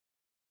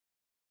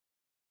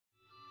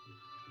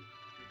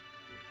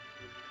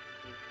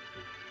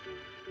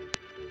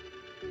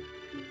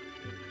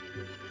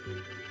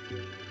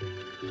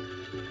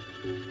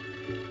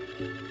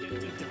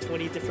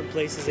many different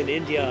places in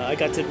India. I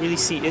got to really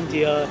see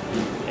India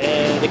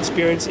and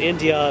experience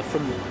India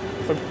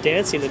from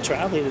dancing and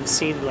traveling and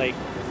seeing, like,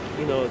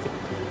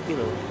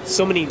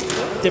 so many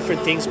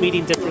different things,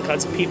 meeting different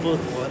kinds of people,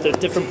 their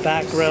different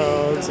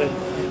backgrounds. And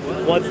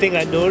one thing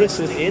I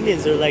noticed with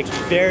Indians, they're like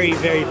very,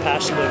 very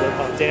passionate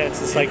about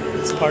dance. It's like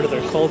it's part of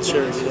their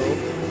culture,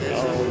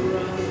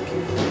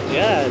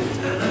 yeah,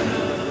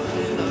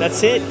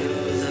 that's it.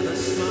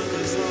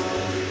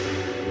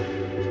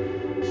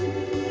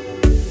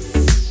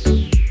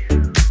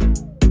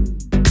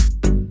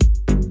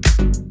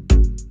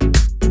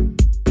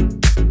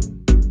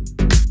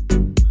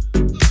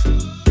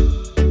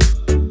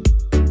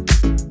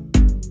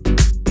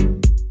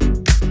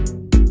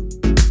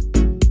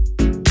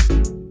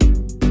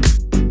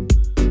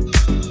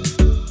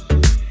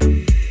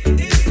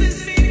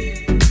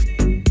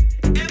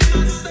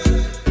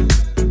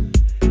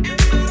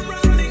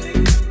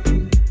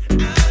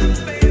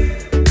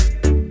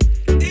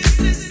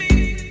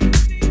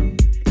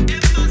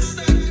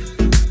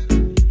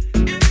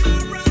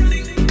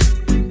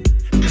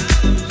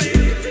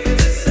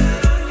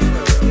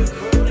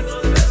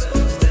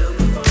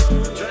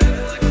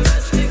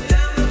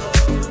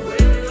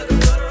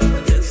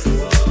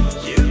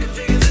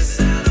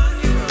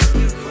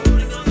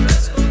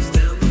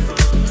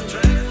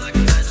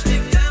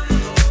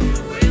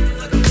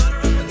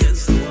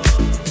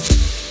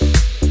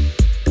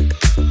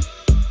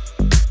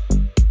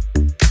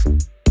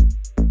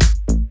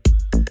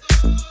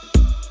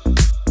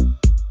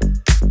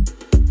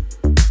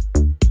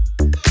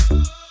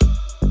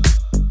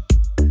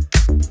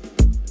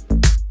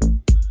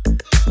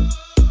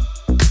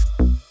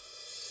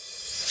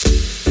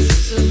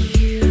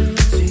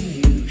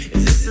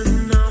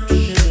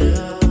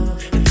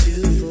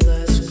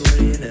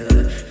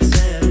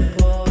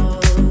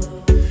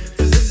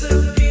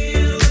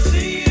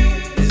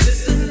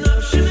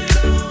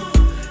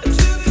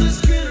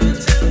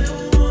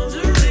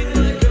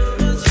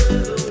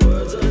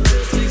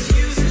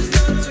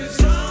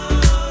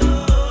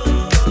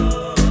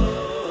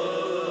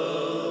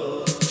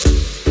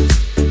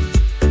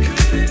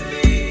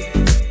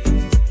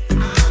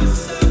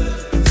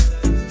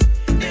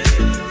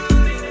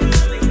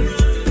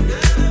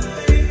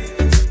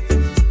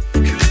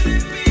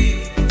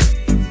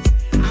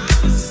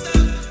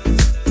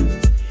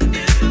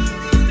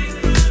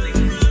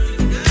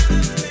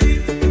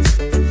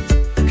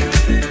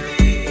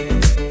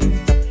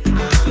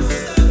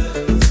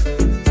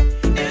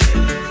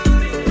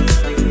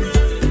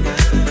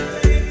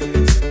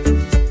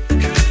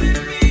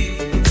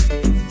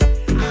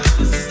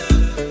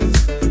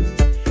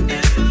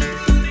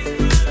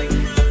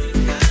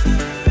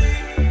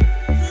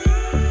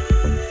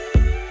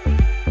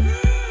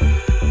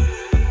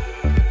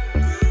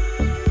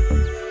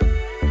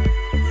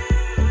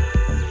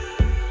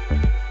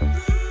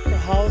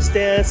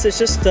 Dance, it's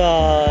just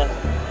a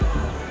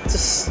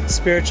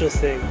spiritual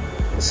thing,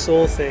 a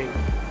soul thing,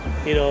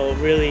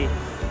 really.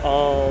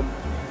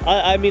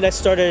 I mean, I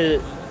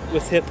started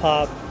with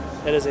hip-hop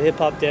and as a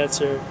hip-hop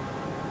dancer,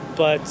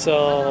 but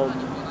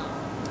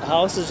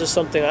house is just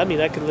something, I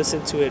mean, I can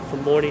listen to it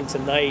from morning to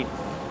night.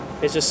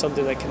 It's just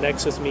something that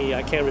connects with me.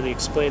 I can't really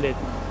explain it.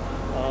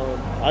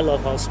 I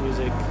love house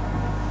music.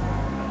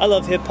 I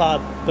love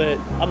hip-hop, but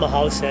I'm a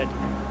house head,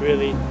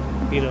 really,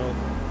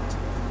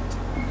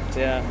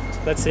 yeah.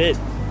 That's it.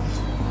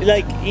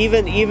 Like,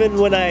 even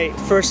when I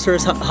first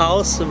heard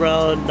house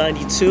around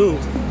 92,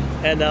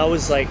 and I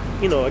was like,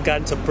 I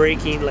got into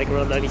breaking like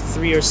around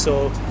 93 or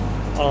so.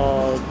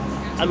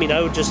 I mean,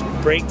 I would just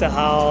break the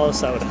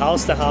house, I would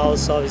house the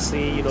house,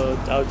 obviously,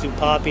 I would do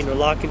popping or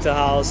locking the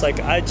house. Like,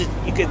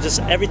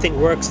 everything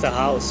works the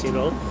house,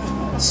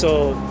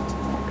 So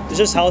it's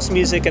just house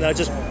music, and I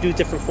just do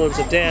different forms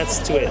of dance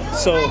to it.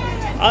 So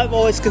I've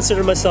always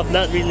considered myself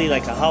not really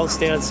like a house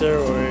dancer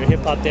or a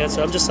hip-hop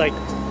dancer. I'm just like,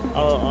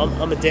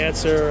 I'm a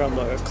dancer, I'm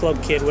a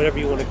club kid, whatever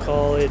you want to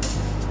call it.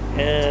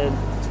 And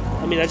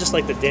I mean, I just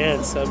like to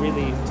dance.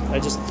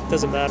 It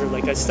doesn't matter.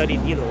 Like, I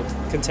studied,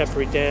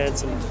 contemporary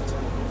dance, and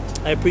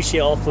I appreciate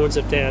all forms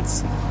of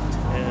dance.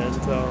 And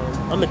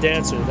I'm a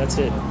dancer, that's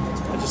it.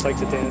 I just like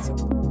to dance.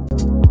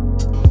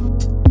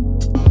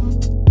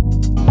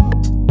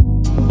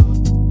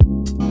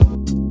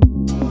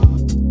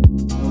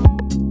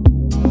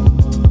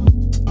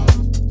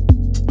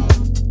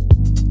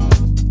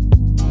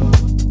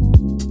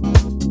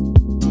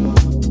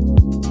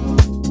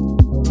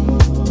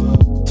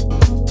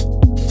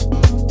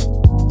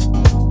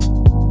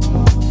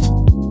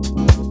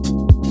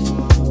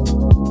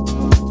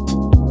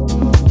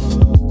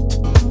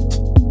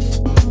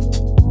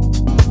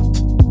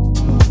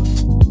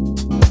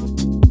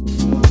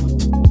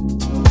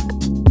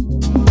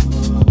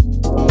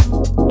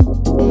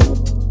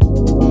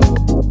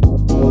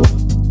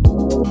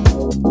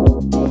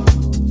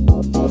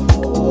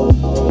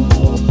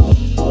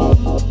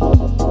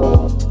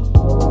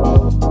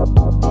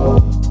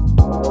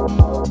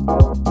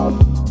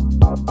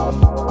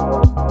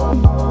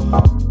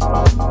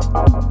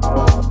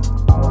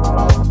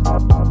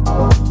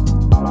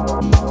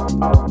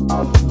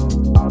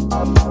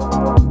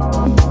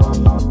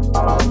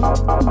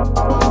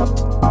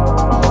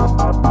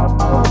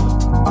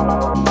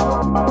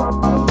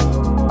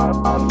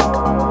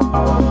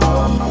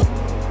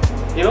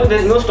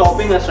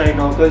 stopping us right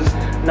now, because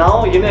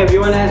now, you know,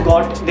 everyone has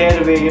got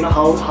their way, you know,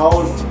 how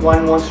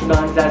one wants to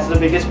dance. That's the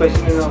biggest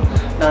question in a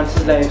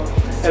dancer's life.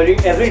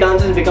 Every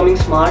dancer is becoming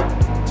smart,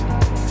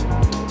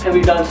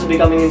 every dancer is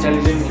becoming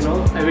intelligent, you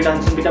know, every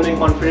dancer is becoming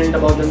confident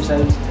about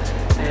themselves,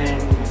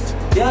 and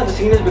yeah, the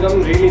scene is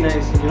becoming really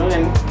nice, you know,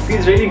 and it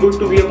feels really good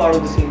to be a part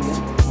of the scene.